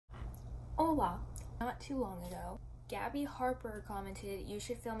blah, blah. Not too long ago, Gabby Harper commented, "You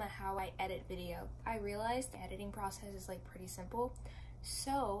should film how I edit video." I realized the editing process is like pretty simple.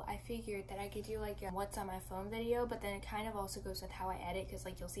 So I figured that I could do like a what's on my phone video, but then it kind of also goes with how I edit, because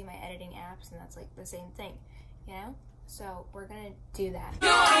like you'll see my editing apps and that's like the same thing, you know? So we're gonna do that.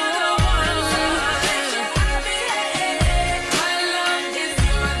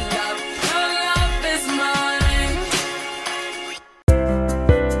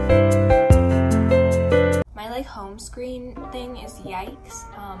 My like home screen thing is yikes.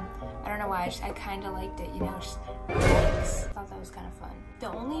 I don't know why, I kind of liked it, you know, just yikes. I thought that was kind of fun. The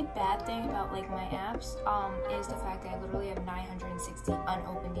only bad thing about like my apps is the fact that I literally have 960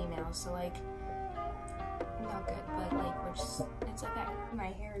 unopened emails, so like, not good, but like we're just, it's okay.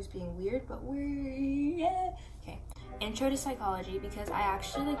 My hair is being weird, but okay. Intro to psychology, because I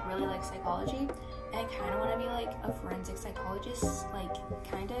actually like really like psychology, and I kind of want to be like a forensic psychologist, like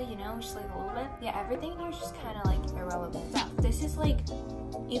kind of, you know, just like a little bit. Yeah, everything here is just kind of like irrelevant stuff. This is like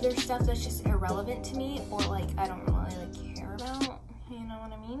either stuff that's just irrelevant to me, or like I don't really like care about, you know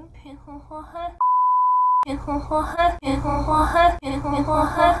what I mean?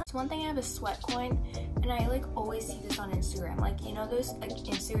 So one thing, I have a sweat coin, and I like always see this on Instagram. Like, you know those like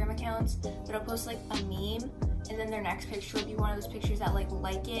Instagram accounts that'll post like a meme, and then their next picture will be one of those pictures that like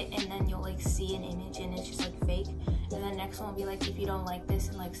it, and then you'll like see an image and it's just like fake, and then the next one will be like, if you don't like this,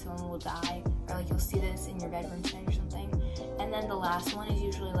 and like someone will die, or like you'll see this in your bedroom tonight or something. And then the last one is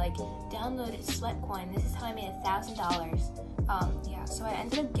usually like, downloaded sweat coin, this is how I made $1,000. Yeah, so I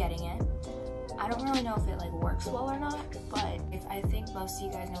ended up getting it. I don't really know if it like works well or not, but I think most of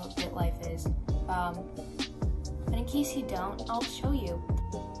you guys know what BitLife is. But in case you don't, I'll show you.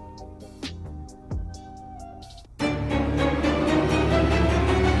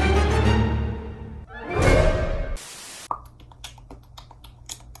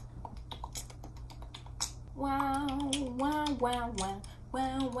 Wow, wow, wow, wow,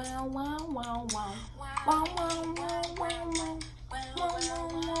 wow, wow, wow, wow, wow, wow, wow, wow, wow, wow.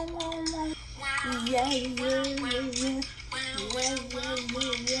 Yeah, yeah, yeah, yeah. Yeah, yeah, yeah,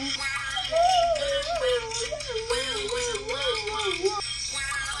 yeah.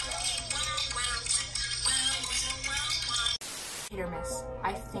 Hit or miss?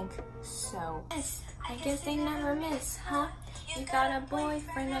 I think so. Yes, I guess they never miss, huh? You got a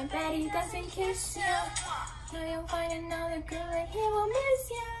boyfriend, I bet he doesn't kiss ya. Now you'll find another girl and he will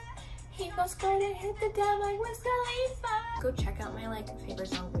miss ya. He goes squirt and hit the dab like Wiz Khalifa. Go check out my like favorite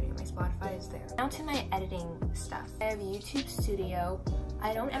song video. My Spotify is there. Now to my editing stuff. I have YouTube Studio.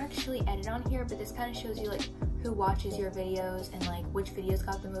 I don't actually edit on here, but this kind of shows you like who watches your videos and like which videos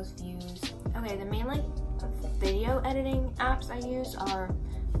got the most views. Okay, the main like video editing apps I use are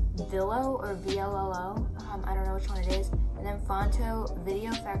Villo or VLLO. I don't know which one it is. And then Fonto,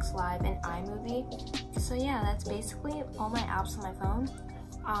 Video Effects Live, and iMovie. So yeah, that's basically all my apps on my phone.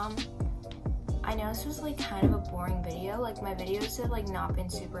 I know this was like kind of a boring video. Like my videos have like not been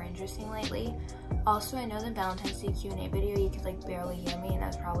super interesting lately. Also, I know the Valentine's Day Q&A video, you could like barely hear me, and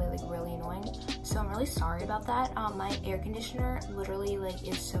that's probably like really annoying. So I'm really sorry about that. My air conditioner literally like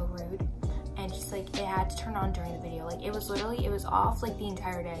is so rude, and just like it had to turn on during the video. Like it was off like the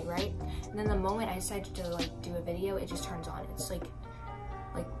entire day, right? And then the moment I decided to like do a video, it just turns on. It's like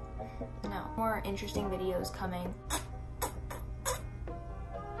no. More interesting videos coming.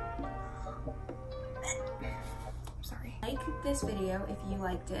 Like this video if you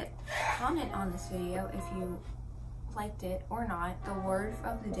liked it. Comment on this video if you liked it or not. The word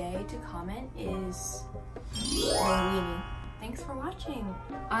of the day to comment is weenie. Thanks for watching.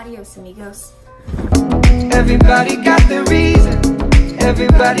 Adios, amigos. Everybody got the reason.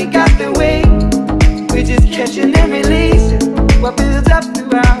 Everybody got the way. We're just catching and releasing what builds up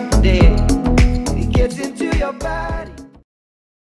throughout the day. It gets into your body.